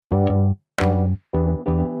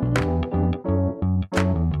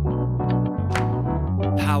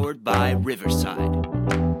sponsored by Riverside.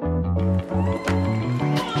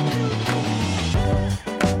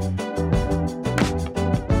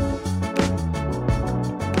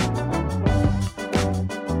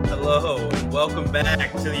 Hello, and welcome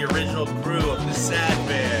back to the original crew of the Sad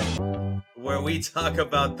Band, where we talk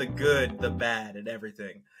about the good, the bad, and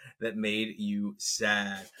everything that made you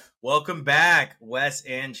sad. Welcome back, Wes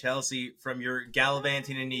and Chelsea, from your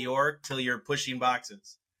gallivanting in New York till you're pushing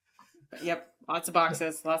boxes. Yep, lots of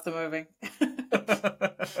boxes, lots of moving.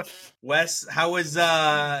 Wes, how was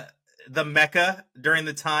the Mecca during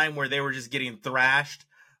the time where they were just getting thrashed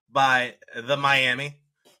by the Miami?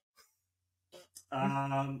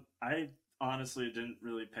 I honestly didn't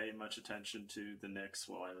really pay much attention to the Knicks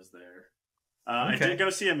while I was there. Okay. I did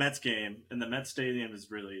go see a Mets game, and the Mets stadium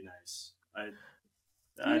is really nice.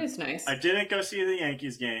 It is nice. I didn't go see the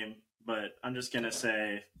Yankees game, but I'm just gonna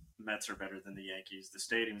say Mets are better than the Yankees. The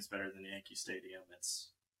stadium is better than the Yankee Stadium.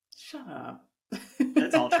 Shut up.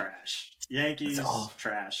 It's all trash. Yankees, all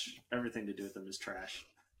trash. Everything to do with them is trash.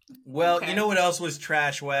 Well, Okay. You know what else was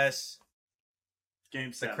trash, Wes?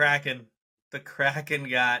 Game The 7. Kraken. The Kraken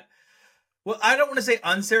got, well, I don't want to say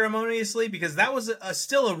unceremoniously because that was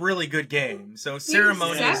still a really good game. So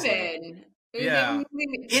ceremoniously. 7. Yeah.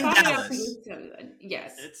 In Fine Dallas. after 7.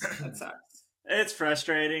 Yes, that sucks. It's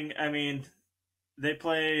frustrating. I mean, they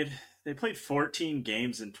played 14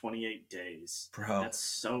 games in 28 days. Bro. That's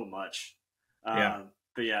so much. Yeah.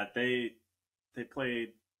 But yeah, they played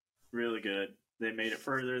really good. They made it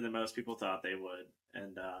further than most people thought they would.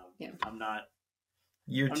 And Yeah. I'm not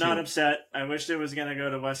You I'm too. not upset. I wish it was going to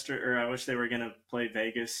go to I wish they were going to play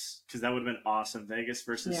Vegas, because that would have been awesome. Vegas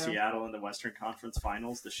versus Seattle in the Western Conference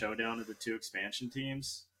Finals, the showdown of the two expansion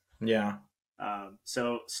teams. Yeah.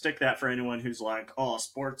 So stick that for anyone who's like, oh,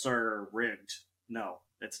 sports are rigged. No,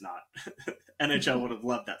 it's not. NHL would have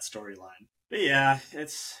loved that storyline. But yeah,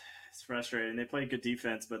 it's frustrating. They played good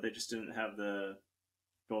defense, but they just didn't have the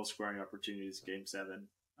goal scoring opportunities in Game 7.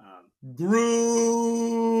 Drew.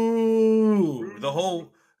 The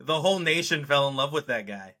whole nation fell in love with that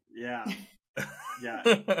guy. Yeah.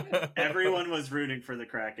 Everyone was rooting for the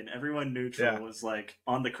Kraken. Everyone neutral was like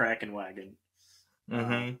on the Kraken wagon.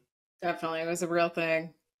 Mm-hmm. Definitely, it was a real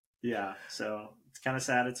thing. Yeah, so it's kind of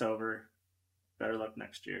sad it's over. Better luck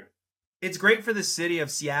next year. It's great for the city of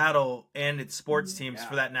Seattle and its sports teams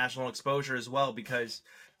for that national exposure as well, because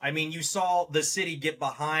I mean, you saw the city get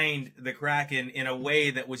behind the Kraken in a way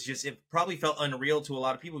that was just, it probably felt unreal to a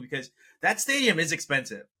lot of people because that stadium is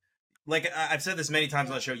expensive. Like, I've said this many times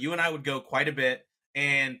on the show, you and I would go quite a bit.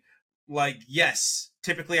 And, like, yes,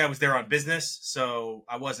 typically I was there on business. So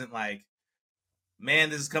I wasn't like, man,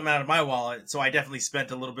 this is coming out of my wallet. So I definitely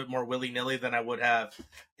spent a little bit more willy-nilly than I would have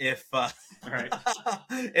if Right.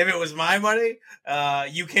 if it was my money.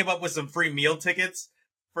 You came up with some free meal tickets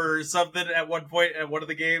for something at one point at one of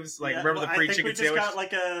the games, like remember the free chicken sandwich? I think we just got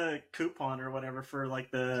like a coupon or whatever for like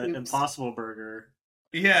the Impossible Burger.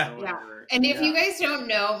 Yeah. And if you guys don't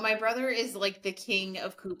know, my brother is like the king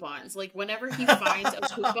of coupons. Like whenever he finds a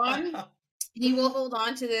coupon, he will hold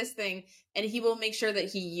on to this thing and he will make sure that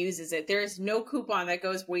he uses it. There is no coupon that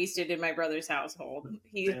goes wasted in my brother's household.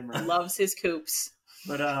 He loves his coops.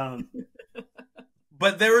 But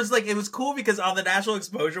there was like, it was cool because on the national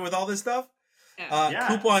exposure with all this stuff,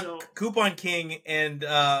 Coupon King and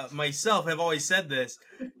myself have always said this,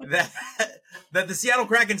 that the Seattle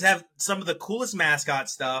Krakens have some of the coolest mascot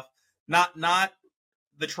stuff. Not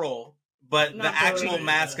the troll, but not the actual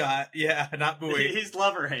mascot. Yeah, not Bowie. He's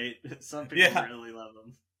love or hate. Some people really love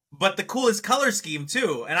him. But the coolest color scheme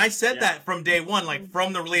too. And I said that from day one, like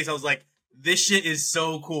from the release, I was like, this shit is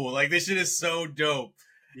so cool. Like this shit is so dope.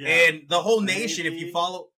 Yeah. And the whole nation, if you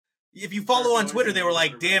follow on Twitter, they were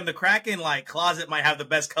like, damn, the Kraken like closet might have the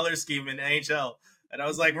best color scheme in NHL. And I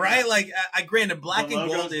was like, right? Like, I granted black and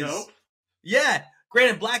gold is dope. Yeah.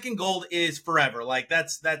 Granted, black and gold is forever. Like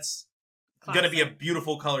that's gonna be a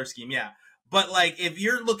beautiful color scheme, yeah. But like if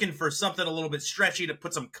you're looking for something a little bit stretchy to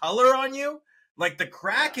put some color on you, like the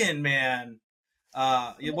Kraken, man.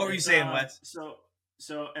 What were you saying, Wes?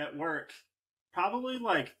 So at work, probably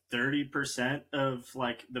like 30% of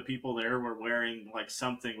like the people there were wearing like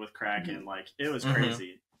something with Kraken. Mm-hmm. Like it was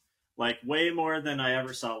crazy. Like way more than I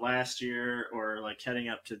ever saw last year or like heading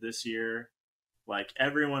up to this year. Like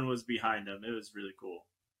everyone was behind them. It was really cool.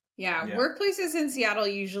 Yeah, workplaces in Seattle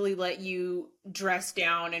usually let you dress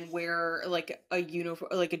down and wear like a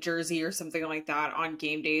uniform, like a jersey or something like that on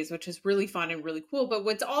game days, which is really fun and really cool. But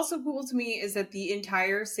what's also cool to me is that the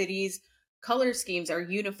entire city's color schemes are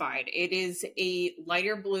unified. It is a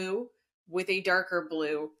lighter blue with a darker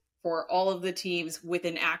blue for all of the teams with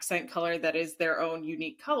an accent color that is their own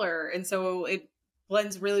unique color. And so it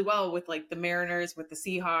blends really well with like the Mariners, with the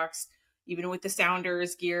Seahawks, even with the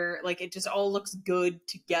Sounders gear. Like it just all looks good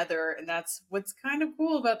together. And that's what's kind of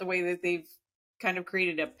cool about the way that they've kind of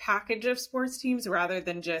created a package of sports teams rather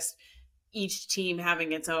than just each team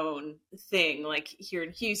having its own thing. Like here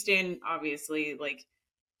in Houston, obviously, like,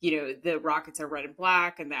 you know, the Rockets are red and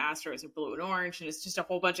black and the Astros are blue and orange, and it's just a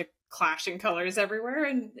whole bunch of clashing colors everywhere,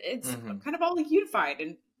 and it's kind of all unified,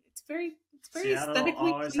 and it's very Seattle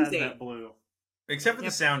aesthetically always pleasing. has that blue. Except for the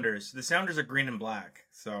Sounders. The Sounders are green and black,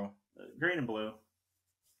 so green and blue.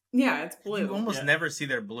 Yeah, it's blue. You almost never see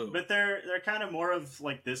their blue. But they're kind of more of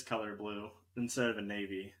like this color blue instead of a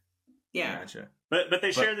navy. Yeah. Gotcha. But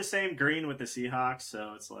they share the same green with the Seahawks,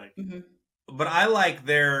 so it's like But I like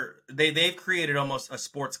they've created almost a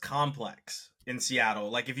sports complex in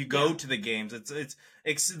Seattle. Like if you go to the games,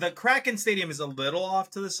 it's the Kraken Stadium is a little off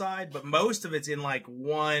to the side, but most of it's in like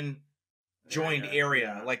one joined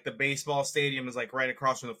area. Yeah. Like the baseball stadium is like right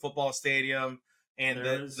across from the football stadium, and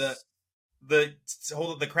the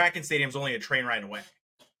Kraken Stadium is only a train ride away.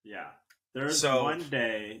 Yeah. There was one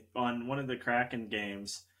day on one of the Kraken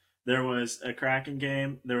games, there was a Kraken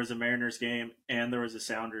game, there was a Mariners game, and there was a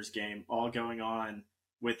Sounders game all going on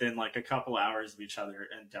within like a couple hours of each other,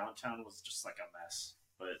 and downtown was just like a mess.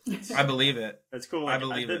 But I believe it. It's cool. Like, I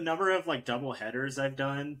believe the it. number of like double headers I've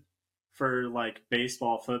done for like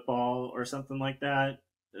baseball, football, or something like that.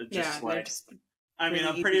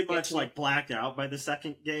 I'm pretty much like blacked out by the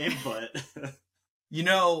second game, but you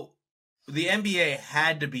know, the NBA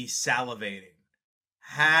had to be salivating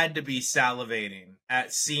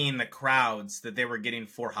at seeing the crowds that they were getting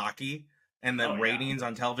for hockey and the ratings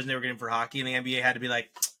on television they were getting for hockey, and the NBA had to be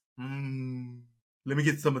like, let me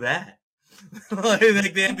get some of that. Like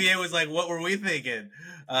the NBA was like, what were we thinking?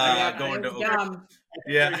 Going to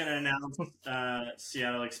they're going to announce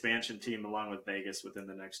Seattle expansion team along with Vegas within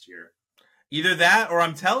the next year. Either that, or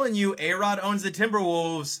I'm telling you, A-Rod owns the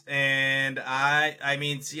Timberwolves, and I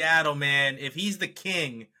mean Seattle, man. If he's the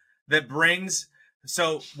king that brings,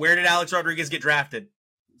 so where did Alex Rodriguez get drafted?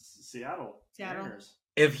 Seattle. Mariners.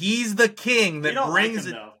 If he's the king that brings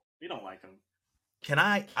it, we don't like him.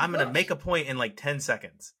 I'm gonna make a point in like 10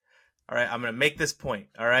 seconds. All right, I'm gonna make this point.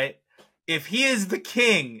 All right, if he is the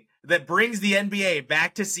king that brings the NBA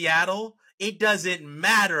back to Seattle, it doesn't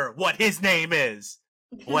matter what his name is.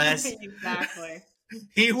 Wes. Exactly.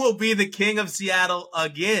 He will be the king of Seattle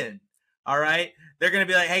again. All right? They're going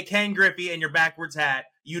to be like, hey, Ken Griffey and your backwards hat,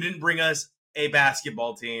 you didn't bring us a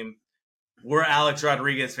basketball team. We're Alex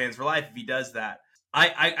Rodriguez fans for life if he does that.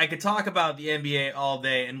 I could talk about the NBA all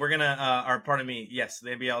day, and we're going to, or pardon me, yes, the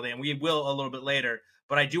NBA all day, and we will a little bit later,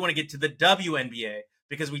 but I do want to get to the WNBA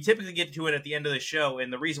because we typically get to it at the end of the show,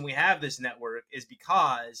 and the reason we have this network is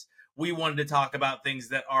because we wanted to talk about things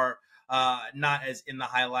that are not as in the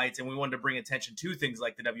highlights, and we wanted to bring attention to things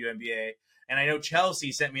like the WNBA. And I know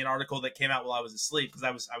Chelsea sent me an article that came out while I was asleep because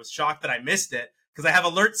I was shocked that I missed it because I have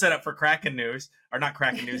alerts set up for Kraken news, or not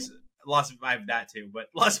Kraken news. I have that too, but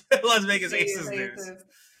Las Vegas Aces news.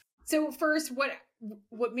 So first,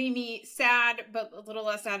 what made me sad, but a little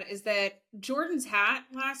less sad, is that Jordan's hat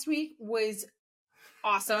last week was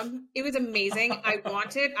awesome. It was amazing. I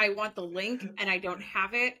want the link, and I don't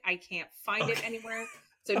have it. I can't find it anywhere.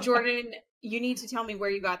 So Jordan, you need to tell me where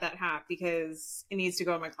you got that hat because it needs to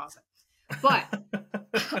go in my closet. But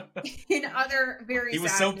in other very he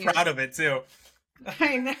was sad so news, proud of it too.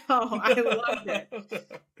 I know, I loved it.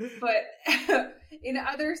 But in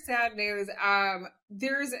other sad news,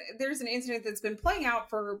 there's an incident that's been playing out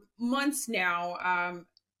for months now.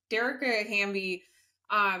 Derica Hamby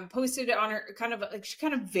posted on her she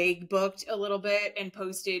kind of vague booked a little bit and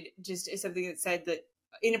posted just something that said that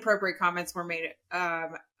inappropriate comments were made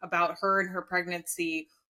about her and her pregnancy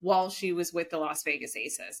while she was with the Las Vegas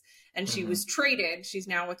Aces. And she was traded. She's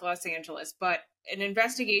now with Los Angeles. But an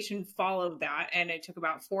investigation followed that, and it took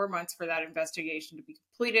about 4 months for that investigation to be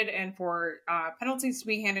completed and for penalties to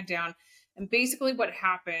be handed down. And basically what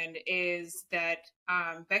happened is that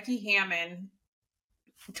Becky Hammon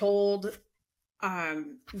told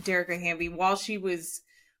Derica Hamby while she was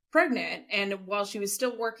pregnant and while she was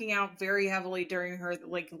still working out very heavily during her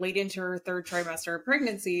late into her third trimester of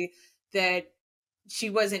pregnancy that she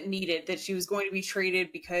wasn't needed, that she was going to be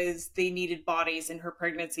traded because they needed bodies and her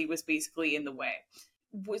pregnancy was basically in the way.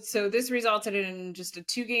 So this resulted in just a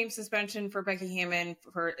 2-game suspension for Becky Hammon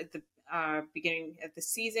for at the beginning of the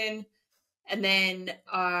season, and then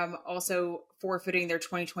also forfeiting their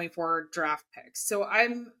 2024 draft picks. So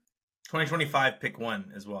 2025 pick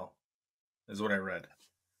 1 as well, is what I read.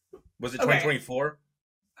 Was it 2024?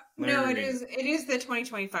 No, it is the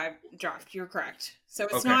 2025 draft. You're correct. So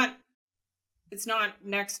it's not it's not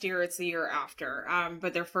next year, it's the year after.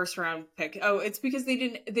 But their first round pick. Oh, it's because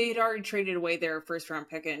they had already traded away their first round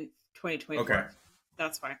pick in 2024. Okay.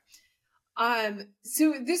 That's fine.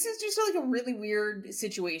 So this is just like a really weird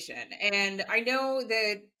situation. And I know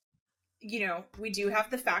that, we do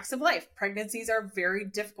have the facts of life. Pregnancies are very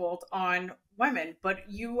difficult on women, but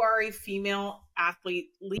you are a female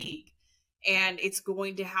athlete league and it's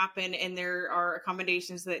going to happen. And there are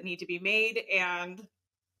accommodations that need to be made. And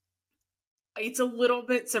it's a little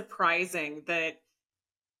bit surprising that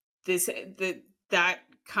that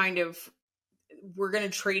kind of, we're going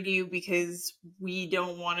to trade you because we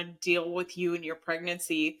don't want to deal with you and your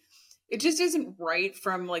pregnancy. It just isn't right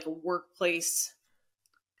from like a workplace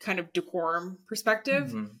kind of decorum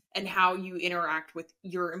perspective and how you interact with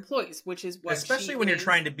your employees, which is what, especially when you're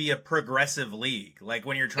trying to be a progressive league, like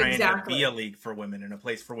when you're trying to be a league for women and a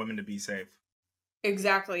place for women to be safe.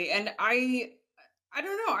 Exactly. And I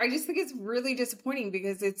don't know. I just think it's really disappointing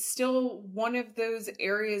because it's still one of those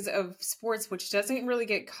areas of sports which doesn't really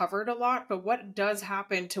get covered a lot. But what does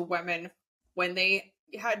happen to women when they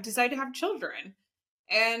decide to have children?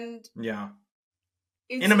 And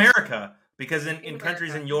in America, because in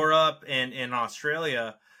countries in Europe and in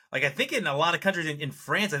Australia, like I think in a lot of countries in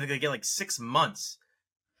France, I think they get like 6 months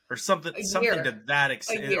or something to that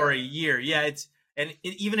extent, or a year. Yeah,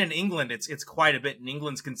 even in England, it's quite a bit. And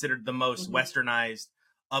England's considered the most westernized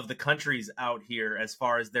of the countries out here as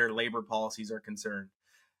far as their labor policies are concerned.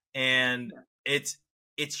 And it's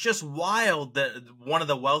just wild that one of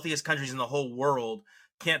the wealthiest countries in the whole world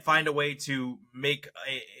can't find a way to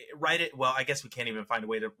well, I guess we can't even find a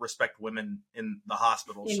way to respect women in the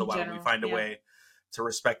hospitals. So why don't we find a way to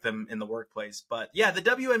respect them in the workplace? But yeah, the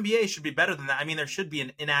WNBA should be better than that. I mean, there should be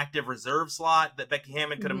an inactive reserve slot that Becky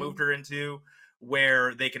Hammon could have moved her into,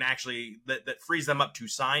 where they can actually, that frees them up to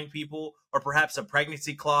sign people, or perhaps a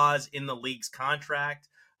pregnancy clause in the league's contract.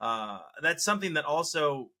 That's something that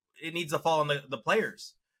also, it needs to fall on the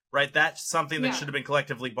players, right? That's something that should have been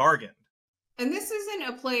collectively bargained. And this isn't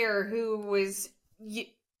a player who was,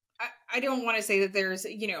 I don't want to say that there's,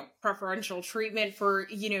 preferential treatment for,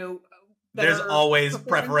 there's always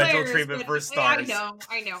preferential treatment for stars.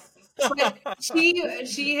 I know. But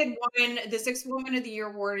she had won the 6th Woman of the Year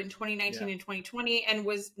award in 2019 and 2020 and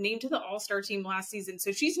was named to the All-Star team last season.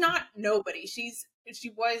 So she's not nobody. She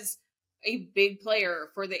was a big player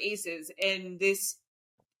for the Aces. And this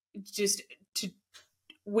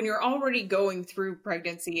when you're already going through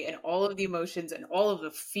pregnancy and all of the emotions and all of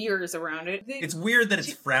the fears around it. It's weird that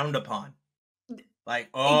it's frowned upon. Like,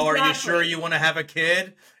 are you sure you want to have a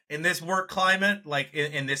kid in this work climate? Like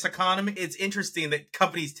in this economy? It's interesting that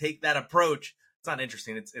companies take that approach. It's not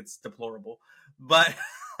interesting. It's deplorable, but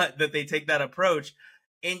that they take that approach.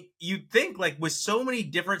 And you'd think, like, with so many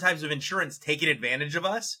different types of insurance taking advantage of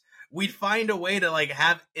us, we'd find a way to like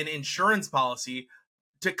have an insurance policy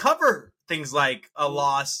to cover things like a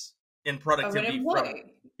loss in productivity. Of an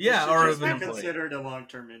employee. Or of an employee. Considered a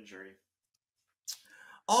long-term injury.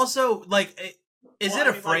 Also, like, is it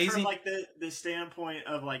a phrasing? Like, from like the standpoint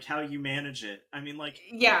of like how you manage it. I mean, like,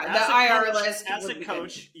 the IR list. As a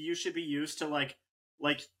coach, you should be used to like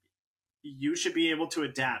you should be able to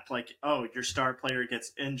adapt. Like, oh, your star player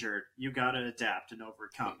gets injured, you got to adapt and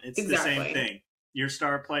overcome. It's the same thing. Your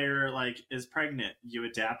star player like is pregnant, you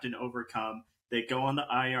adapt and overcome. They go on the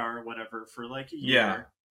IR or whatever for like a year. Yeah.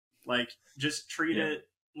 Like, just treat it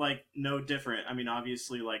like no different. I mean,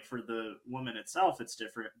 obviously, like for the woman itself, it's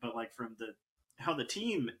different, but like from how the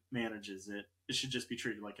team manages it, it should just be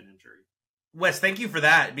treated like an injury. Wes, thank you for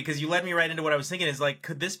that, because you led me right into what I was thinking is like,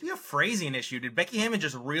 could this be a phrasing issue? Did Becky Hammon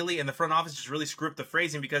just really, in the front office, just really screw up the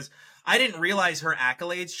phrasing? Because I didn't realize her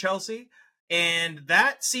accolades, Chelsea, and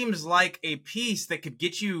that seems like a piece that could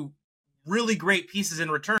get you really great pieces in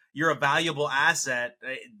return. You're a valuable asset.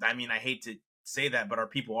 I mean, I hate to say that, but our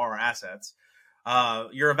people are assets.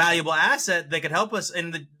 You're a valuable asset that could help us.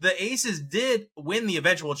 And the Aces did win the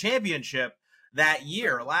eventual championship that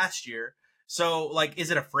year, last year. So, like,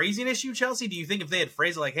 is it a phrasing issue, Chelsea? Do you think if they had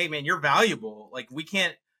phrased it like, hey, man, you're valuable, like, we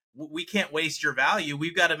can't waste your value.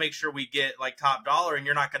 We've got to make sure we get, like, top dollar, and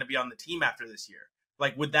you're not going to be on the team after this year.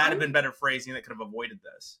 Like, would that have been better phrasing that could have avoided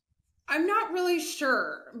this? I'm not really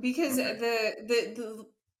sure, because the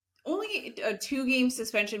only a 2-game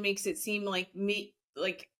suspension makes it seem like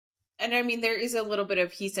and I mean, there is a little bit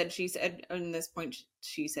of he said, she said, on this point,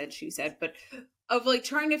 she said, but of like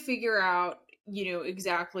trying to figure out,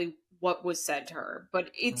 exactly what was said to her. But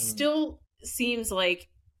it still seems like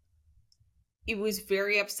it was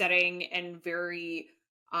very upsetting and very,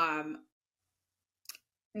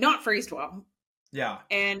 not phrased well. Yeah.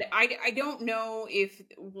 And I don't know if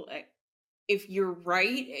if you're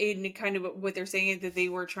right in kind of what they're saying, that they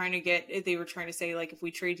were trying to say, like, if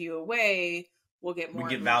we trade you away, we'll get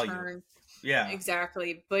more in value. return. Yeah,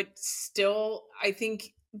 exactly. But still, I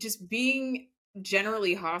think just being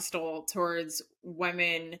generally hostile towards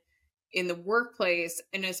women in the workplace,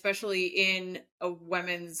 and especially in a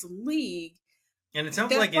women's league, and it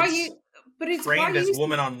sounds like it's framed as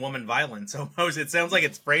woman-on-woman violence almost. It sounds like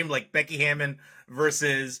it's framed like Becky Hammon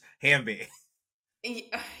versus Hamby.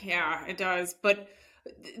 Yeah, it does. But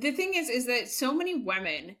the thing is that so many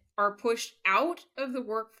women are pushed out of the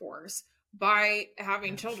workforce by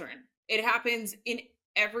having children. It happens in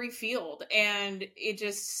every field, and it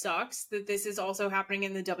just sucks that this is also happening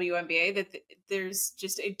in the WNBA. That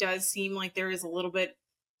it does seem like there is a little bit,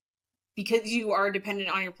 because you are dependent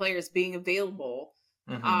on your players being available.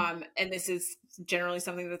 And this is generally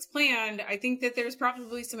something that's planned. I think that there's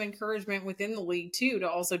probably some encouragement within the league too to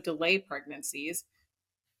also delay pregnancies.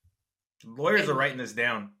 Lawyers are writing this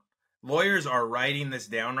down. Lawyers are writing this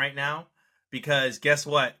down right now because guess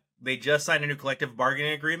what? They just signed a new collective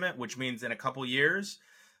bargaining agreement, which means in a couple years,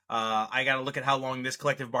 I got to look at how long this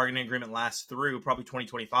collective bargaining agreement lasts through, probably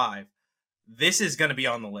 2025. This is going to be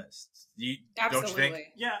on the list. Don't you think?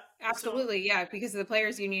 Yeah, absolutely. Yeah, because the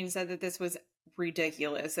players union said that this was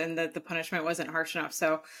ridiculous and that the punishment wasn't harsh enough.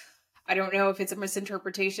 So I don't know if it's a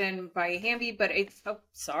misinterpretation by Hamby, but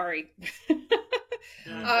sorry.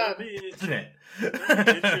 Yeah,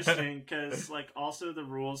 interesting because like also the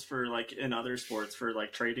rules for like in other sports for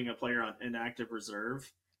like trading a player on inactive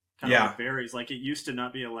reserve kind of like varies. Like it used to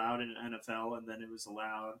not be allowed in NFL, and then it was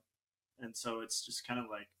allowed, and so it's just kind of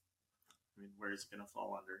like, I mean, where is it going to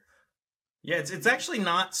fall under? Yeah, it's actually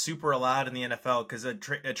not super allowed in the NFL because a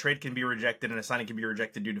trade can be rejected and a signing can be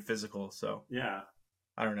rejected due to physical. So yeah,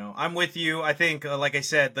 I don't know. I'm with you. I think, like I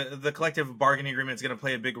said, the collective bargaining agreement is going to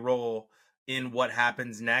play a big role in what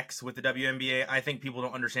happens next with the WNBA. I think people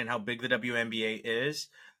don't understand how big the WNBA is.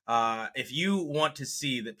 If you want to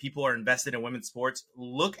see that people are invested in women's sports,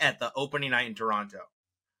 look at the opening night in Toronto.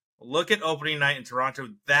 Look at opening night in Toronto.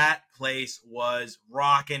 That place was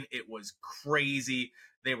rocking. It was crazy.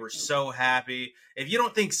 They were so happy. If you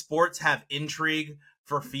don't think sports have intrigue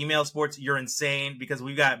for female sports, you're insane because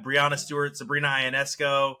we've got Breanna Stewart, Sabrina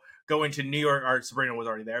Ionesco going to New York, or Sabrina was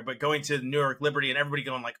already there, but going to New York Liberty and everybody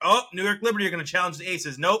going like, oh, New York Liberty are going to challenge the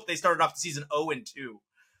Aces. Nope, they started off the season 0-2.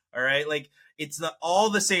 All right, like it's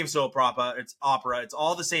all the same soap opera. It's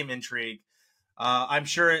all the same intrigue. I'm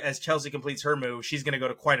sure as Chelsea completes her move, she's going to go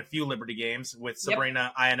to quite a few Liberty games with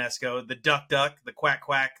Sabrina Ionesco, the Duck, the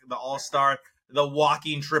Quack, the All-Star, the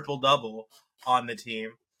walking triple-double on the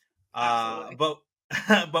team. But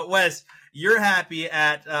Wes, you're happy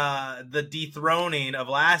at the dethroning of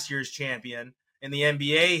last year's champion in the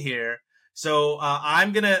NBA here. So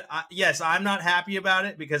I'm not happy about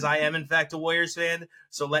it because I am in fact a Warriors fan.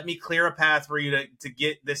 So let me clear a path for you to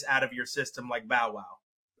get this out of your system like Bow Wow.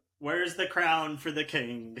 Where's the crown for the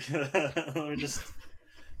king? Let me just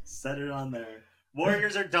set it on there.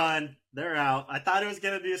 Warriors are done. They're out. I thought it was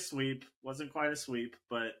going to be a sweep. Wasn't quite a sweep,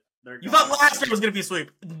 but they're gone. You thought last year was going to be a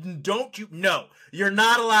sweep. Don't you? No, you're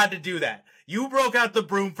not allowed to do that. You broke out the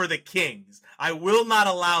broom for the Kings. I will not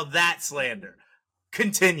allow that slander.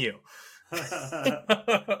 Continue.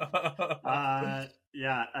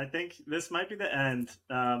 Yeah, I think this might be the end.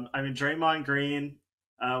 I mean, Draymond Green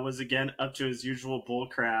was again up to his usual bull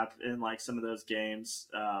crap in like some of those games.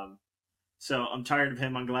 So I'm tired of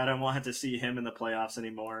him. I'm glad I won't have to see him in the playoffs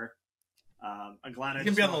anymore. I'm glad he's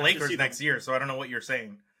gonna be on the Lakers next year, so I don't know what you're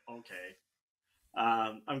saying. Okay.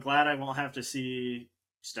 I'm glad I won't have to see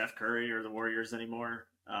Steph Curry or the Warriors anymore.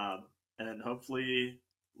 And hopefully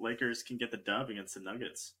Lakers can get the dub against the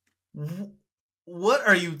Nuggets. What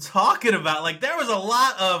are you talking about? Like, there was a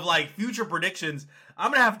lot of like future predictions.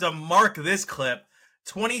 I'm gonna have to mark this clip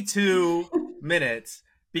 22 minutes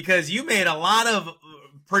because you made a lot of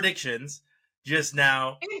predictions just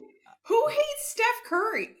now. Who hates Steph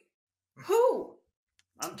Curry? Who?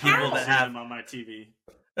 I'm tired of seeing him on my TV.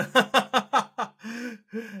 I'm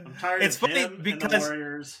tired of him because and the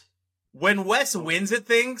Warriors. When Wes wins at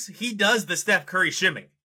things, he does the Steph Curry shimmy.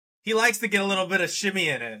 He likes to get a little bit of shimmy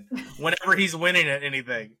in it whenever he's winning at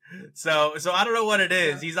anything. So I don't know what it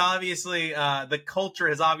is. He's obviously the culture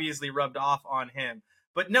has obviously rubbed off on him.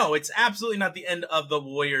 But no, it's absolutely not the end of the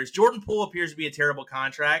Warriors. Jordan Poole appears to be a terrible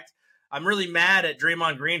contract. I'm really mad at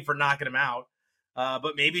Draymond Green for knocking him out.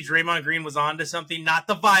 But maybe Draymond Green was onto something, not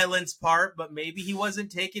the violence part, but maybe he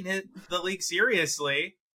wasn't taking the league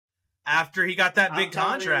seriously after he got that big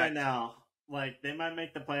contract. Right now, like they might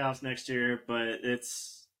make the playoffs next year, but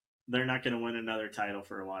they're not going to win another title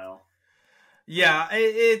for a while. Yeah,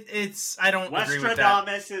 it's I don't agree with that.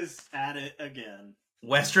 Westradamus is at it again.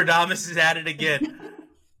 Westradamus is at it again.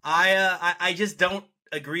 I just don't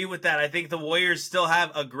agree with that. I think the Warriors still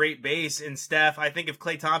have a great base in Steph. I think if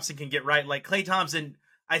Klay Thompson can get right, like Klay Thompson,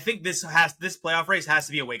 I think this playoff race has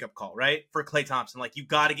to be a wake up call, right? For Klay Thompson, like you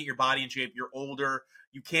got to get your body in shape. You're older.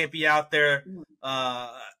 You can't be out there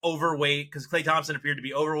overweight, because Klay Thompson appeared to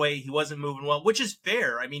be overweight. He wasn't moving well, which is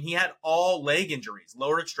fair. I mean, he had all leg injuries,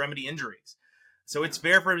 lower extremity injuries. So it's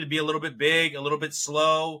fair for him to be a little bit big, a little bit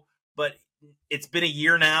slow, but it's been a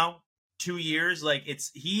year now, 2 years. Like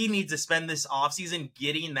he needs to spend this offseason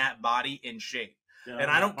getting that body in shape. Yeah,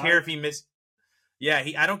 and I don't care if he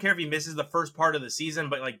I don't care if he misses the first part of the season,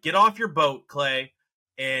 but like get off your boat, Klay,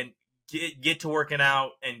 and get to working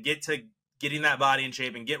out and get to getting that body in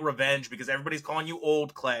shape and get revenge, because everybody's calling you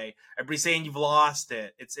old, Klay. Everybody's saying you've lost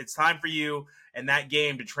it. It's time for you and that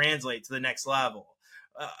game to translate to the next level.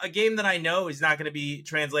 A game that I know is not going to be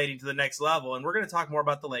translating to the next level, and we're going to talk more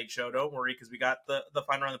about the Lake Show, don't worry, because we got the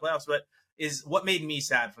final round of the playoffs, but is what made me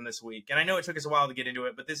sad from this week. And I know it took us a while to get into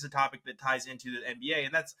it, but this is a topic that ties into the NBA,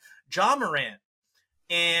 and that's Ja Morant.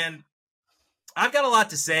 And I've got a lot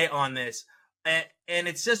to say on this, and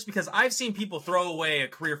it's just because I've seen people throw away a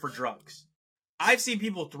career for drugs. I've seen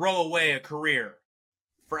people throw away a career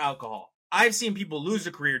for alcohol. I've seen people lose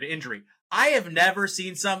a career to injury. I have never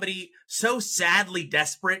seen somebody so sadly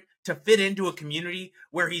desperate to fit into a community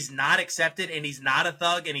where he's not accepted and he's not a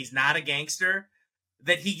thug and he's not a gangster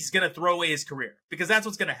that he's going to throw away his career, because that's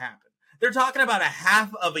what's going to happen. They're talking about a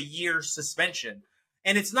half of a year suspension,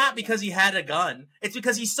 and it's not because he had a gun. It's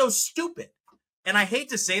because he's so stupid. And I hate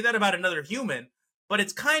to say that about another human, but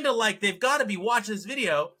it's kind of like they've got to be watching this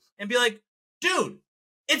video and be like, dude,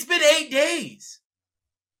 it's been 8 days.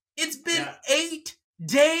 It's been 8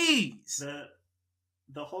 days.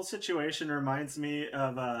 The whole situation reminds me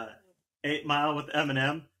of 8 Mile with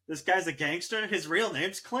Eminem. This guy's a gangster. His real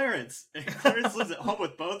name's Clarence. And Clarence lives at home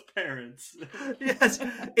with both parents. Yes,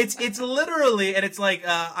 it's literally, and it's like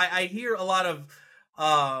I hear a lot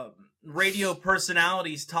of radio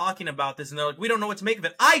personalities talking about this, and they're like, we don't know what to make of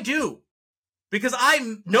it. I do, because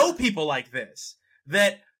I know people like this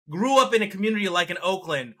that grew up in a community like in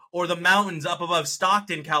Oakland or the mountains up above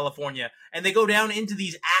Stockton, California, and they go down into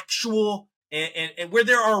these actual and where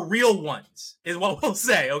there are real ones is what we'll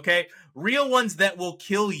say, okay? Real ones that will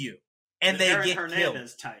kill you, and they get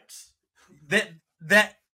Hernandez killed. Types.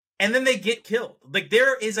 And then they get killed. Like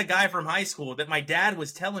there is a guy from high school that my dad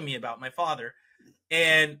was telling me about, my father,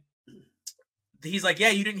 and he's like, "Yeah,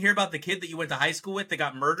 you didn't hear about the kid that you went to high school with that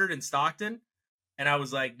got murdered in Stockton?" And I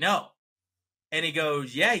was like, "No." And he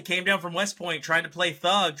goes, "Yeah, he came down from West Point trying to play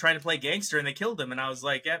thug, trying to play gangster, and they killed him." And I was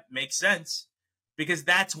like, "Yeah, makes sense." Because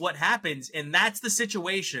that's what happens. And that's the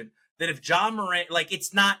situation that if Ja Morant, like,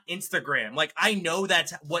 it's not Instagram. Like, I know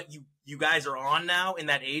that's what you guys are on now in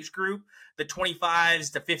that age group, the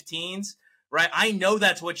 25s to 15s, right? I know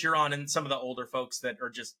that's what you're on, and some of the older folks that are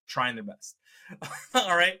just trying their best.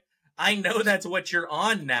 All right? I know that's what you're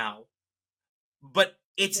on now, but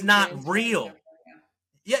it's not real.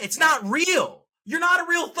 Yeah, it's not real. You're not a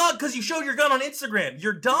real thug because you showed your gun on Instagram.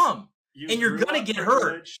 You're dumb, and you're going to get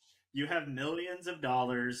hurt. You have millions of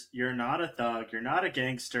dollars. You're not a thug. You're not a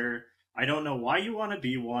gangster. I don't know why you want to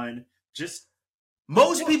be one. Just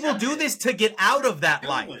most people do this to get out of that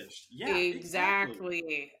life. Yeah,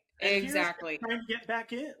 exactly. Exactly. Trying to get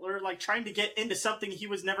back in, or like trying to get into something he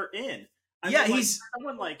was never in. He's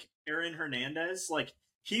someone like Aaron Hernandez. Like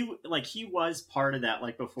he was part of that.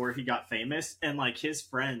 Like before he got famous, and like his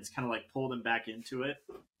friends kind of like pulled him back into it,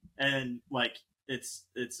 and like.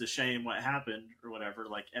 It's a shame what happened or whatever,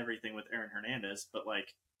 like everything with Aaron Hernandez, but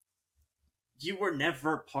like you were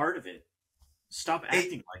never part of it. Stop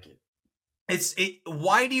acting like it.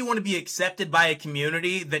 Why do you want to be accepted by a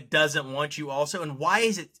community that doesn't want you also? And why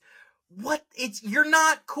is it you're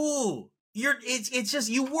not cool. It's just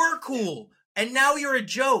you were cool and now you're a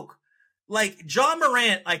joke. Like Ja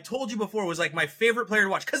Morant, I told you before, was like my favorite player to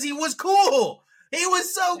watch because he was cool. He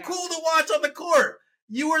was so cool to watch on the court.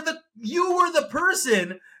 You were the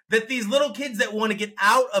person that these little kids that want to get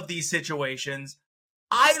out of these situations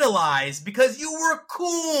idolize because you were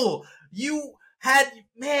cool. You had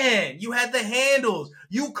the handles.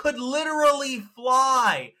 You could literally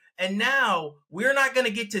fly. And now we're not going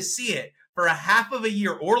to get to see it for a half of a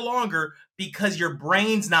year or longer because your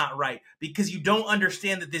brain's not right, because you don't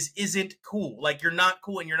understand that this isn't cool. Like you're not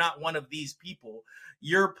cool and you're not one of these people.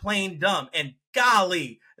 You're plain dumb. And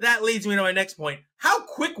golly, that leads me to my next point. How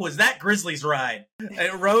quick was that Grizzlies ride?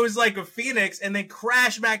 It rose like a phoenix and then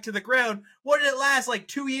crashed back to the ground. What did it last? Like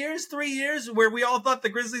 2 years, 3 years, where we all thought the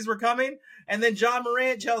Grizzlies were coming? And then Ja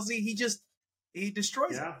Morant, Chelsea, he just he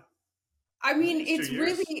destroys it. I mean,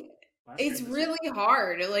 it's really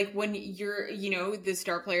hard. Like when you're, the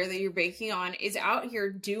star player that you're banking on is out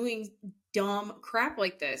here doing dumb crap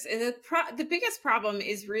like this. And the biggest problem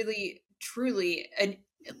is really, truly an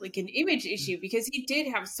image issue, because he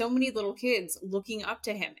did have so many little kids looking up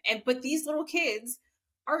to him. But these little kids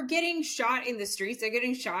are getting shot in the streets. They're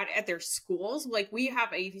getting shot at their schools. Like, we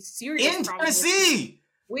have a serious problem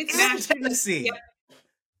with mass shootings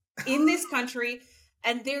in this country.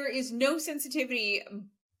 And there is no sensitivity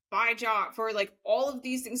by Jock for like all of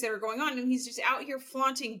these things that are going on. And he's just out here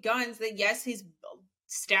flaunting guns that, yes, his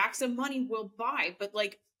stacks of money will buy. But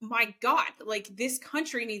like, my God, like, this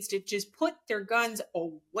country needs to just put their guns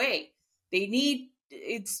away.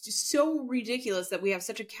 It's just so ridiculous that we have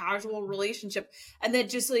such a casual relationship, and that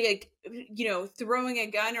just like, throwing a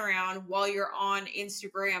gun around while you're on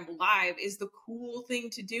Instagram Live is the cool thing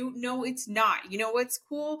to do. No, it's not. You know what's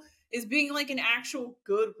cool is being like an actual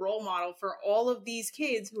good role model for all of these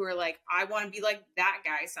kids who are like, I want to be like that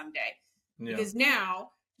guy someday. Yeah. Because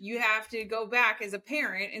now you have to go back as a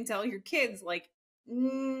parent and tell your kids like,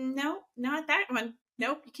 no, not that one.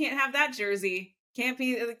 Nope, you can't have that jersey. Can't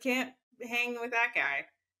hang with that guy.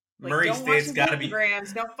 Like, Murray State's got to be.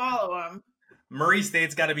 Don't follow him. Murray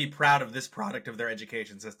State's got to be proud of this product of their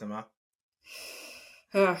education system,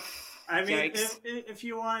 huh? I mean, if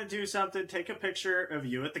you want to do something, take a picture of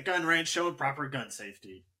you at the gun range showing proper gun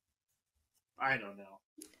safety. I don't know.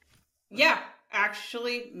 Yeah,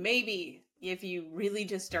 actually, maybe if you really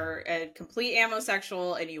just are a complete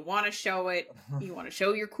ammosexual and you want to show it, you want to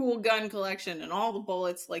show your cool gun collection and all the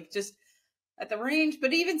bullets, like, just at the range.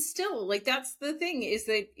 But even still, like, that's the thing, is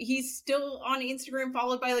that he's still on Instagram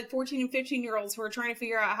followed by like 14 and 15-year-olds who are trying to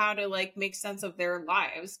figure out how to like make sense of their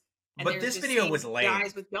lives. And but this video was lame.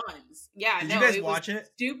 Guys with guns. Yeah, Did you guys watch it?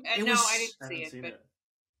 I didn't see it.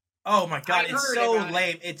 Oh my God, it's so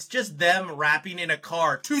lame. It's just them rapping in a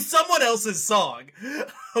car to someone else's song,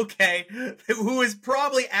 okay? Who has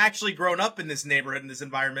probably actually grown up in this neighborhood, in this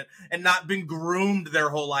environment, and not been groomed their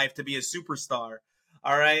whole life to be a superstar,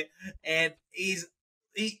 all right? And he's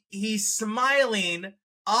smiling,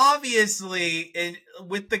 obviously,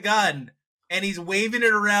 with the gun, and he's waving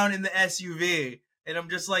it around in the SUV. And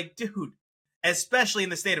I'm just like, dude, especially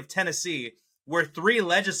in the state of Tennessee, where 3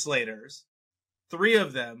 legislators, 3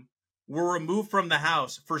 of them, were removed from the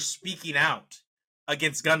House for speaking out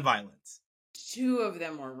against gun violence. 2 of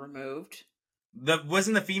them were removed.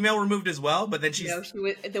 Wasn't the female removed as well? But then No,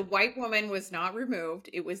 the white woman was not removed.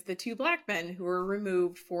 It was the 2 black men who were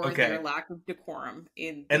removed for their lack of decorum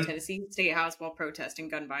in the Tennessee State House while protesting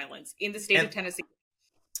gun violence in the state of Tennessee.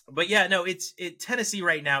 But yeah, no, Tennessee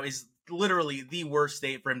right now is literally the worst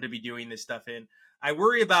state for him to be doing this stuff in. I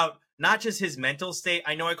worry about not just his mental state.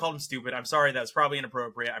 I know I called him stupid. I'm sorry, that was probably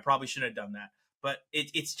inappropriate. I probably shouldn't have done that. But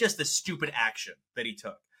it's just a stupid action that he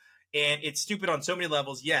took. And it's stupid on so many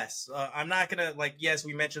levels. Yes, I'm not going to, yes,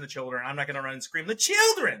 we mentioned the children. I'm not going to run and scream, the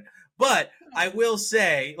children! But I will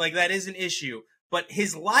say, that is an issue. But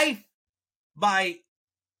his life by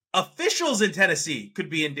officials in Tennessee could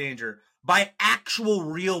be in danger. By actual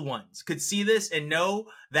real ones could see this and know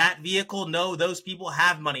that vehicle, know those people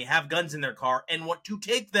have money, have guns in their car, and want to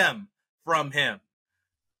take them from him.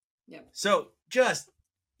 Yep. So just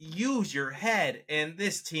use your head. And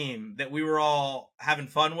this team that we were all having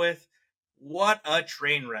fun with, what a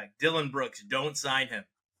train wreck. Dylan Brooks, don't sign him,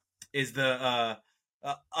 is the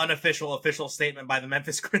official statement by the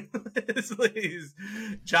Memphis Grizzlies.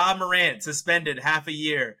 Ja Morant suspended half a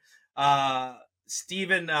year.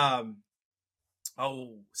 Steven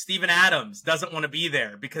Adams doesn't want to be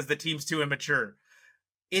there because the team's too immature.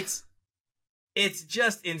 It's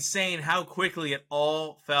just insane how quickly it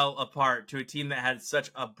all fell apart to a team that had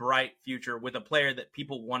such a bright future with a player that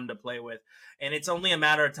people wanted to play with. And it's only a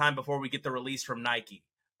matter of time before we get the release from Nike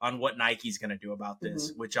on what Nike's going to do about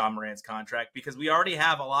this with Ja Morant's contract, because we already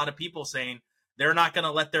have a lot of people saying they're not going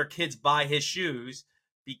to let their kids buy his shoes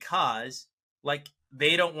because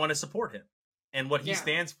they don't want to support him and what he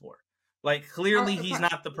stands for. Clearly he's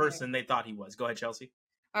not the person they thought he was. Go ahead, Chelsea.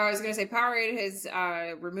 I was going to say Powerade has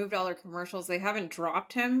removed all their commercials. They haven't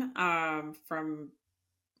dropped him from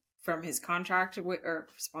his contract or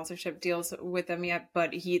sponsorship deals with them yet,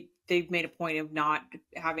 but they've made a point of not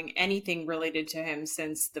having anything related to him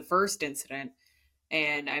since the first incident.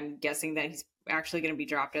 And I'm guessing that he's actually going to be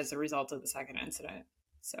dropped as a result of the second incident.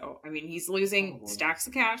 So, I mean, he's losing stacks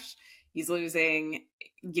of cash. He's losing,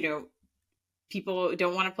 people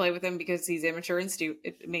don't want to play with him because he's immature and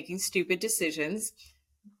making stupid decisions.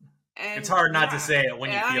 And it's hard not to say it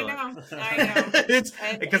when you feel it. I know.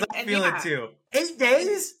 Because I feel it too. 8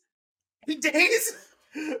 days? 8 days?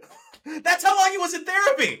 That's how long he was in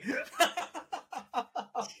therapy.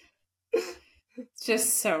 It's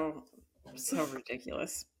just so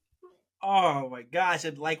ridiculous. Oh my gosh.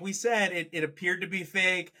 And like we said, it appeared to be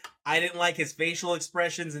fake. I didn't like his facial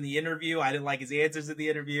expressions in the interview. I didn't like his answers in the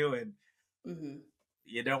interview. And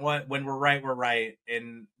you know what? When we're right, we're right.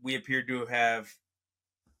 And we appear to have,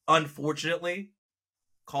 unfortunately,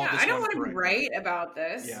 called this one correct. I don't want to be right about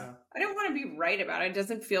this. Yeah. I don't want to be right about it. It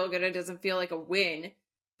doesn't feel good. It doesn't feel like a win.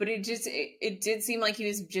 But it did seem like he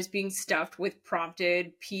was just being stuffed with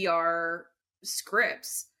prompted PR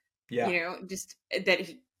scripts. Yeah. You know, just that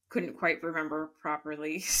he couldn't quite remember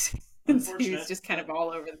properly. So he was just kind of all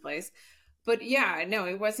over the place. But yeah, no,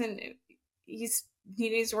 it wasn't. He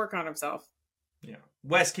needs to work on himself. Yeah.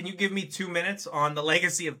 Wes, can you give me 2 minutes on the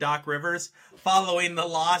legacy of Doc Rivers following the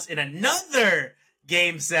loss in another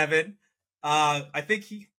Game 7? I think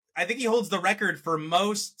he holds the record for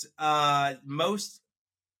most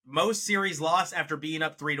series lost after being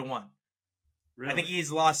up 3-1. Really? I think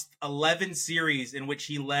he's lost 11 series in which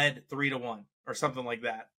he led 3-1 or something like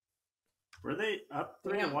that. Were they up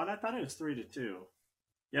 3-1? I thought it was 3-2.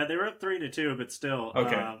 Yeah, they were up 3-2, but still.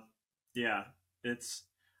 Okay. Yeah,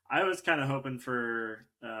 I was kind of hoping for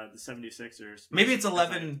the 76ers. Maybe it's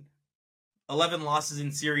 11 losses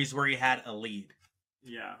in series where he had a lead.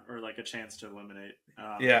 Yeah, or like a chance to eliminate.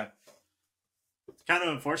 Yeah. It's kind of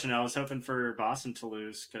unfortunate. I was hoping for Boston to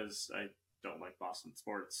lose because I don't like Boston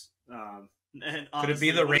sports. And honestly, could it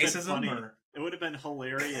be the racism? It would have been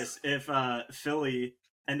hilarious if Philly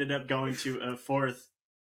ended up going to a fourth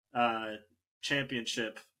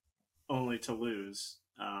championship only to lose.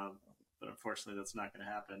 But unfortunately, that's not going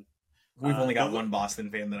to happen. We've only got one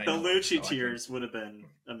Boston fan that I know. The Lucci tears would have been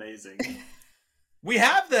amazing. We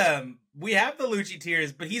have them. We have the Lucci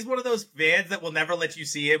tears, but he's one of those fans that will never let you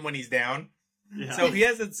see him when he's down. Yeah. So he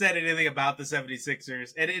hasn't said anything about the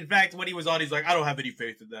 76ers. And in fact, when he was on, he's like, I don't have any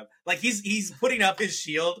faith in them. Like, he's putting up his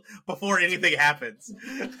shield before anything happens.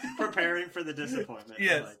 Preparing for the disappointment.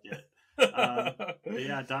 Yes. I like it. But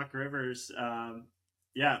yeah, Doc Rivers,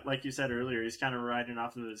 yeah, like you said earlier, he's kind of riding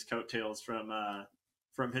off of his coattails from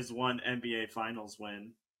his one NBA Finals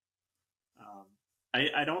win.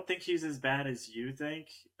 I don't think he's as bad as you think.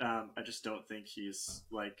 I just don't think he's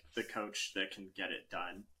like the coach that can get it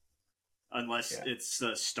done. Unless it's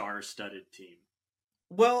a star-studded team.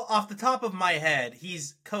 Well, off the top of my head,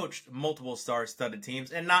 he's coached multiple star-studded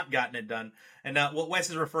teams and not gotten it done. And what Wes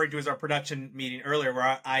is referring to is our production meeting earlier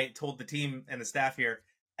where I told the team and the staff here,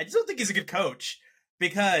 I just don't think he's a good coach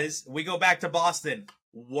because we go back to Boston.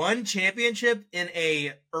 One championship in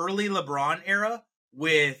a early LeBron era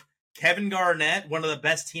with Kevin Garnett, one of the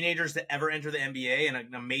best teenagers to ever enter the NBA and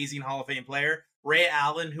an amazing Hall of Fame player. Ray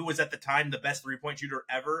Allen, who was at the time the best three-point shooter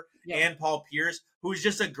ever, and Paul Pierce, who was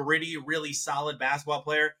just a gritty, really solid basketball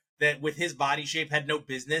player that with his body shape had no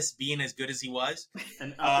business being as good as he was.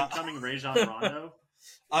 And up-and-coming Rajon Rondo.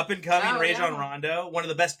 Up-and-coming Rajon Rondo, one of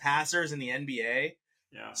the best passers in the NBA.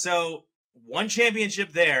 Yeah. So one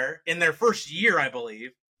championship there in their first year, I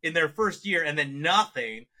believe, and then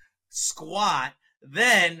nothing, squat,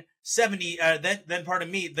 then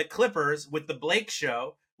the Clippers with the Blake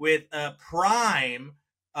show, with prime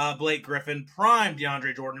Blake Griffin, prime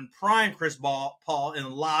DeAndre Jordan, prime Chris Paul in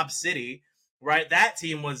Lob City, right? That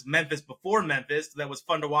team was Memphis before Memphis. That was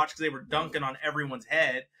fun to watch because they were dunking on everyone's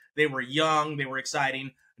head. They were young. They were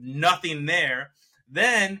exciting. Nothing there.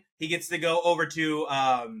 Then he gets to go over to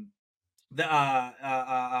oh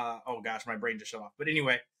gosh, my brain just shut off. But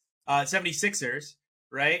anyway, 76ers,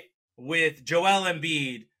 right? With Joel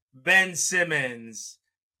Embiid, Ben Simmons,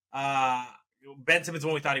 Ben Simmons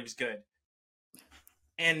when we thought he was good.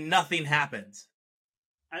 And nothing happens.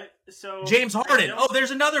 James Harden. Oh,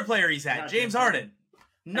 there's another player he's had. James Harden.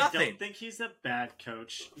 Nothing. I don't think he's a bad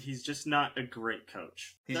coach. He's just not a great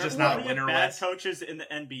coach. He's just not a winner. Bad coaches in the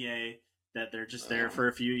NBA that they're just there for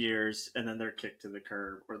a few years and then they're kicked to the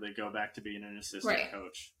curb or they go back to being an assistant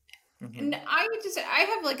coach. Mm-hmm. And I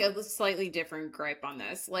have like a slightly different gripe on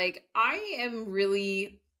this. Like, I am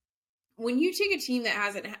really, when you take a team that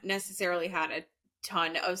hasn't necessarily had a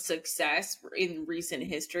ton of success in recent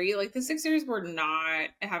history, like the Sixers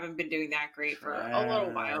haven't been doing that great for a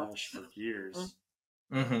little while. For years.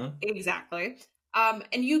 Mm-hmm. Exactly.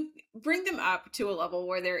 And you bring them up to a level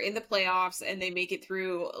where they're in the playoffs and they make it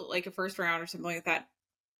through like a first round or something like that.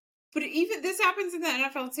 But even this happens in the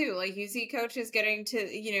NFL too. Like you see coaches getting to,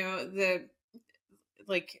 the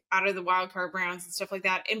like out of the wild card rounds and stuff like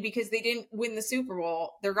that. And because they didn't win the Super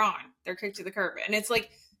Bowl, they're gone. They're kicked to the curb. And it's like,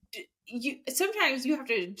 sometimes you have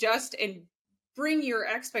to adjust and bring your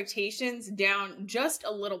expectations down just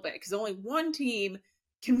a little bit because only one team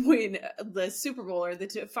can win the Super Bowl or the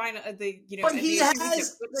final, But he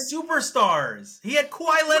has superstars. He had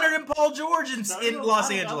Kawhi Leonard and Paul George in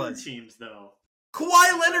Los Angeles. Teams, though.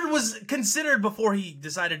 Kawhi Leonard was considered, before he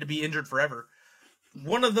decided to be injured forever,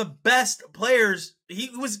 one of the best players. He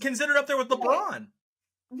was considered up there with LeBron.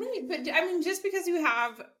 Right, but I mean, just because you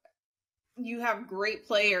have great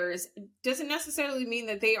players doesn't necessarily mean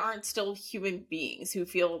that they aren't still human beings who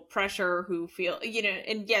feel pressure, who feel,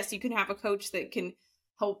 and yes, you can have a coach that can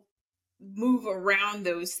help move around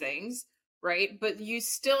those things, right? But there's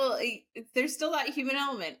still that human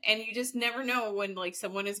element, and you just never know when like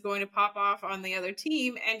someone is going to pop off on the other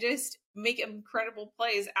team and just make incredible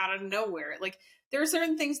plays out of nowhere. Like there are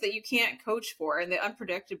certain things that you can't coach for, and the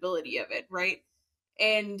unpredictability of it, right?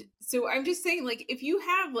 And so I'm just saying, like, if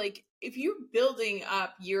you're building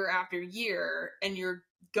up year after year and you're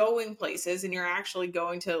going places and you're actually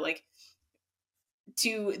going to like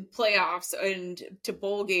to playoffs and to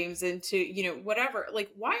bowl games and to, whatever, like,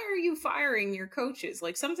 why are you firing your coaches?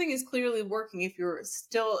 Like something is clearly working. If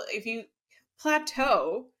you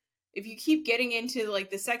plateau, if you keep getting into like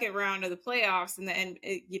the second round of the playoffs and then,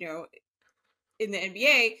 in the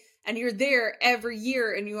NBA, and you're there every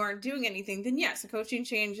year and you aren't doing anything, then yes, a coaching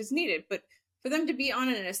change is needed. But for them to be on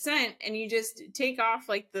an ascent and you just take off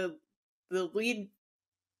like the lead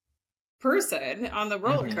person on the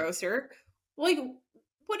roller coaster, like,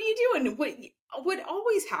 what are you doing? What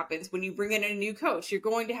always happens when you bring in a new coach? You're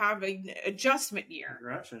going to have an adjustment year.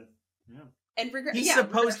 Regression. Yeah. And he's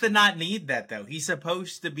supposed to not need that, though. He's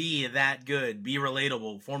supposed to be that good, be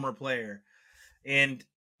relatable, former player. And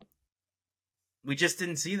we just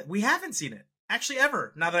didn't see that. We haven't seen it, actually,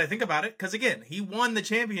 ever, now that I think about it. Because, again, he won the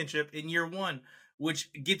championship in year one,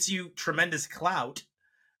 which gets you tremendous clout.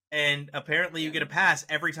 And apparently you get a pass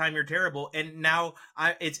every time you're terrible. And now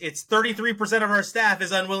it's 33% of our staff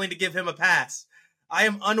is unwilling to give him a pass. I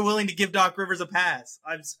am unwilling to give Doc Rivers a pass.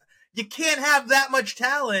 You can't have that much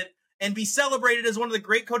talent and be celebrated as one of the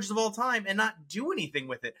great coaches of all time and not do anything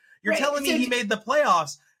with it. You're telling me he made the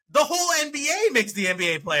playoffs. The whole NBA makes the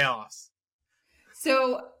NBA playoffs.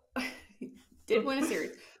 So, did win a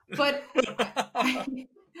series, but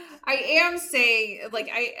I am saying,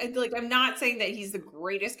 I'm not saying that he's the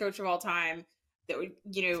greatest coach of all time, that would,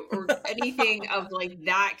 or anything of like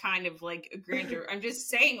that kind of like grandeur. I'm just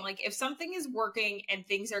saying, like, if something is working and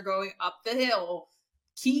things are going up the hill,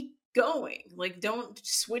 keep going. Like, don't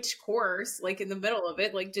switch course like in the middle of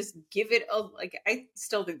it. Like, just give it I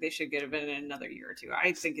still think they should give it another year or two.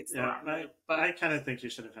 I think it's the wrong move, but I kind of think you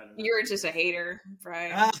should have had it. You're just a hater,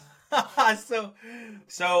 right? So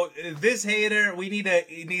this hater,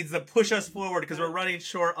 he needs to push us forward because we're running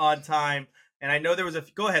short on time. And I know there was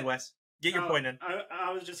go ahead, Wes. Get your point in.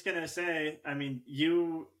 I was just gonna say, I mean,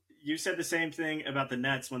 you said the same thing about the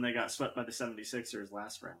Nets when they got swept by the 76ers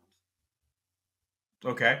last round.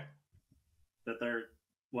 Okay. That they're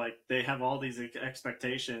like, they have all these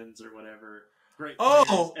expectations or whatever. Great.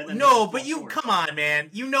 Oh, no, but come on,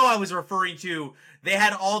 man. I was referring to, they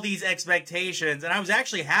had all these expectations, and I was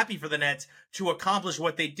actually happy for the Nets to accomplish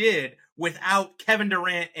what they did without Kevin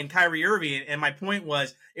Durant and Kyrie Irving. And my point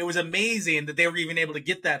was, it was amazing that they were even able to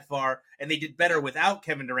get that far, and they did better without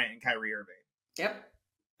Kevin Durant and Kyrie Irving. Yep.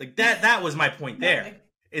 Like that was my point there,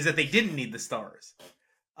 is that they didn't need the stars.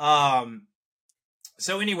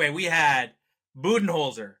 So anyway, we had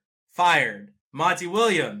Budenholzer fired, Monty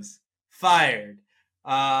Williams fired,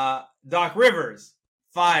 Doc Rivers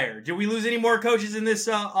fired. Did we lose any more coaches in this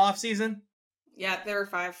offseason? Yeah, there were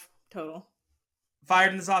 5 total.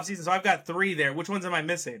 Fired in this offseason, so I've got 3 there. Which ones am I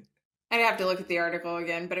missing? I'd have to look at the article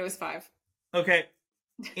again, but it was 5. Okay,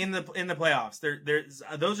 in the playoffs, there's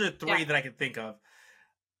those are 3 that I can think of,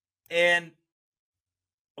 and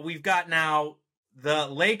we've got now the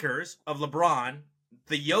Lakers of LeBron,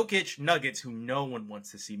 the Jokic Nuggets, who no one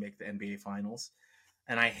wants to see make the NBA Finals.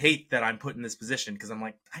 And I hate that I'm put in this position because I'm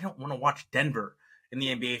like, I don't want to watch Denver in the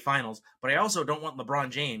NBA Finals, but I also don't want LeBron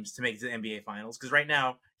James to make it to the NBA Finals because right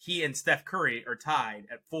now he and Steph Curry are tied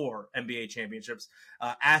at 4 NBA championships,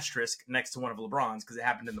 asterisk next to one of LeBron's because it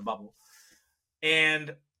happened in the bubble.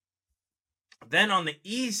 And then on the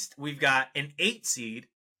East, we've got an 8 seed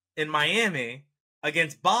in Miami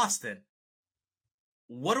against Boston.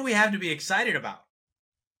 What do we have to be excited about?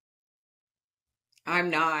 I'm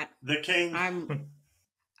not. The King.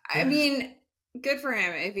 I mean, good for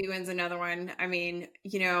him if he wins another one. I mean,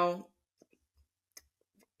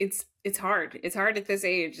 it's hard. It's hard at this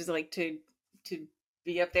age, is like to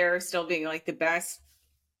be up there still being like the best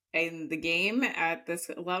in the game at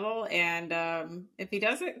this level. And if he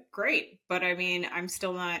does it, great. But I mean, I'm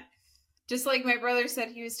still not, just like my brother said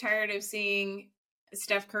he was tired of seeing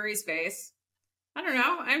Steph Curry's face. I don't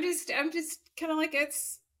know. I'm just kind of like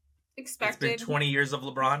it's expected. It's been 20 years of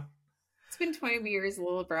LeBron. It's been 20 years of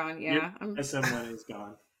LeBron. Yeah, I miss him when he's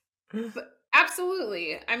gone. But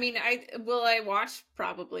absolutely. I mean, will I watch?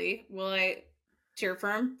 Probably. Will I cheer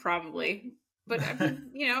for him? Probably. But I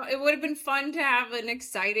mean, it would have been fun to have an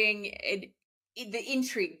exciting. The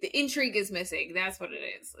intrigue. The intrigue is missing. That's what it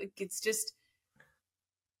is. Like it's just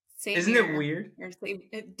same. Isn't year, it weird? Or same,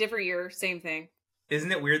 different year, same thing.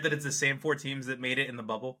 Isn't it weird that it's the same 4 teams that made it in the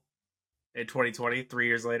bubble in 2020, 3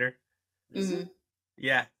 years later? Mm-hmm.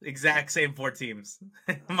 Yeah, exact same 4 teams.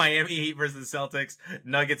 Miami Heat versus the Celtics,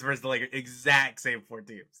 Nuggets versus the Lakers. Exact same 4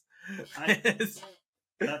 teams.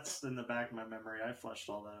 That's in the back of my memory. I flushed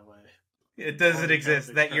all that away. It doesn't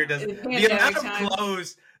exist. That year doesn't.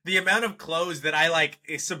 The amount of clothes that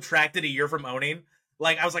I subtracted a year from owning.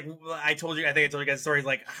 Like I was like, I think I told you guys the story.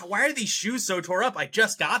 Like, why are these shoes so tore up? I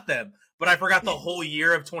just got them, but I forgot the whole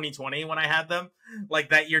year of 2020 when I had them. Like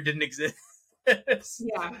that year didn't exist.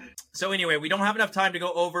 Yeah. So anyway, we don't have enough time to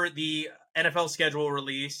go over the NFL schedule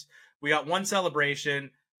release. We got one celebration.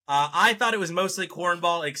 I thought it was mostly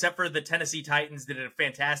cornball, except for the Tennessee Titans did a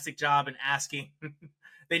fantastic job in asking.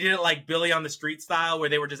 They did it like Billy on the Street style, where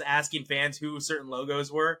they were just asking fans who certain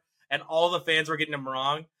logos were, and all the fans were getting them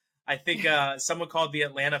wrong. I think someone called the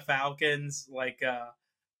Atlanta Falcons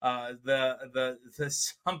the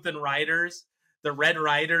something Riders, the Red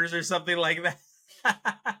Riders or something like that.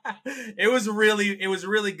 It was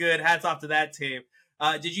really good. Hats off to that team.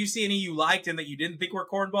 Did you see any you liked and that you didn't think were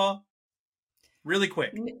cornball? Really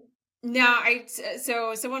quick. No,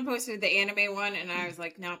 so someone posted the anime one, and I was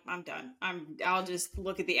like, no, I'm done. I'll just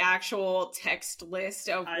look at the actual text list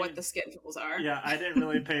of what the schedules are. Yeah, I didn't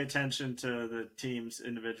really pay attention to the team's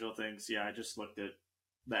individual things. Yeah, I just looked at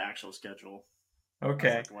the actual schedule.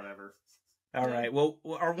 Okay. Like, whatever. All right. Well,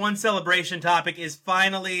 our one celebration topic is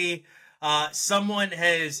finally someone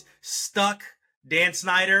has stuck Dan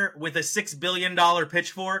Snyder with a $6 billion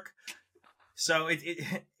pitchfork. So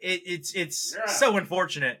it's so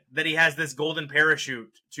unfortunate that he has this golden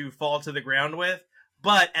parachute to fall to the ground with,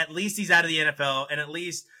 but at least he's out of the NFL, and at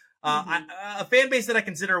least a fan base that I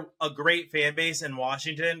consider a great fan base in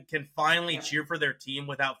Washington can finally cheer for their team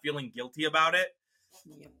without feeling guilty about it,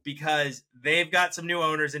 because they've got some new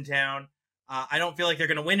owners in town. I don't feel like they're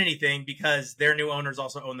going to win anything because their new owners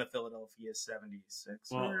also own the Philadelphia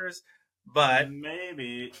 76ers, but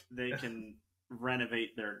maybe they can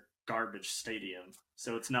renovate their garbage stadium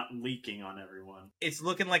so it's not leaking on everyone. It's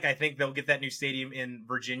looking like I think they'll get that new stadium in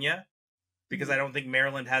Virginia, because I don't think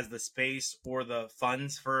Maryland has the space or the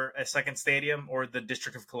funds for a second stadium, or the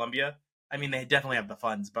District of Columbia. I mean, they definitely have the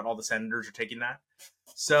funds, but all the senators are taking that.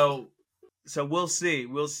 So we'll see,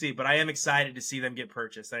 but I am excited to see them get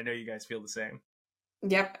purchased. I know you guys feel the same.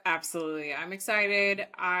 Yep, absolutely. I'm excited.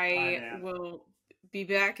 I will be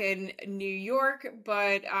back in New York,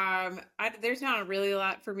 but there's not really a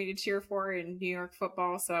lot for me to cheer for in New York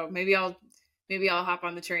football, so maybe I'll hop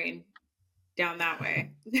on the train down that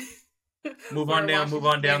way. move on down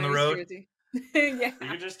the road. Yeah. You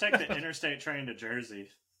could just take the interstate train to Jersey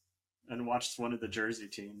and watch one of the Jersey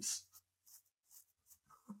teams.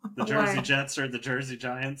 The Jersey Jets or the Jersey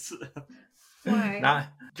Giants. Why?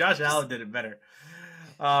 Josh Allen did it better.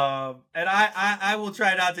 And I will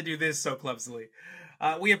try not to do this so clumsily.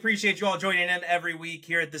 We appreciate you all joining in every week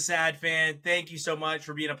here at The Sad Fan. Thank you so much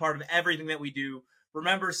for being a part of everything that we do.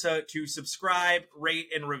 Remember to subscribe, rate,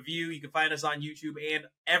 and review. You can find us on YouTube and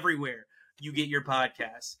everywhere you get your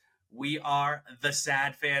podcasts. We are The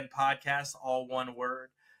Sad Fan Podcast, all one word.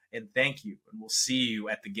 And thank you. And we'll see you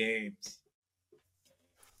at the games.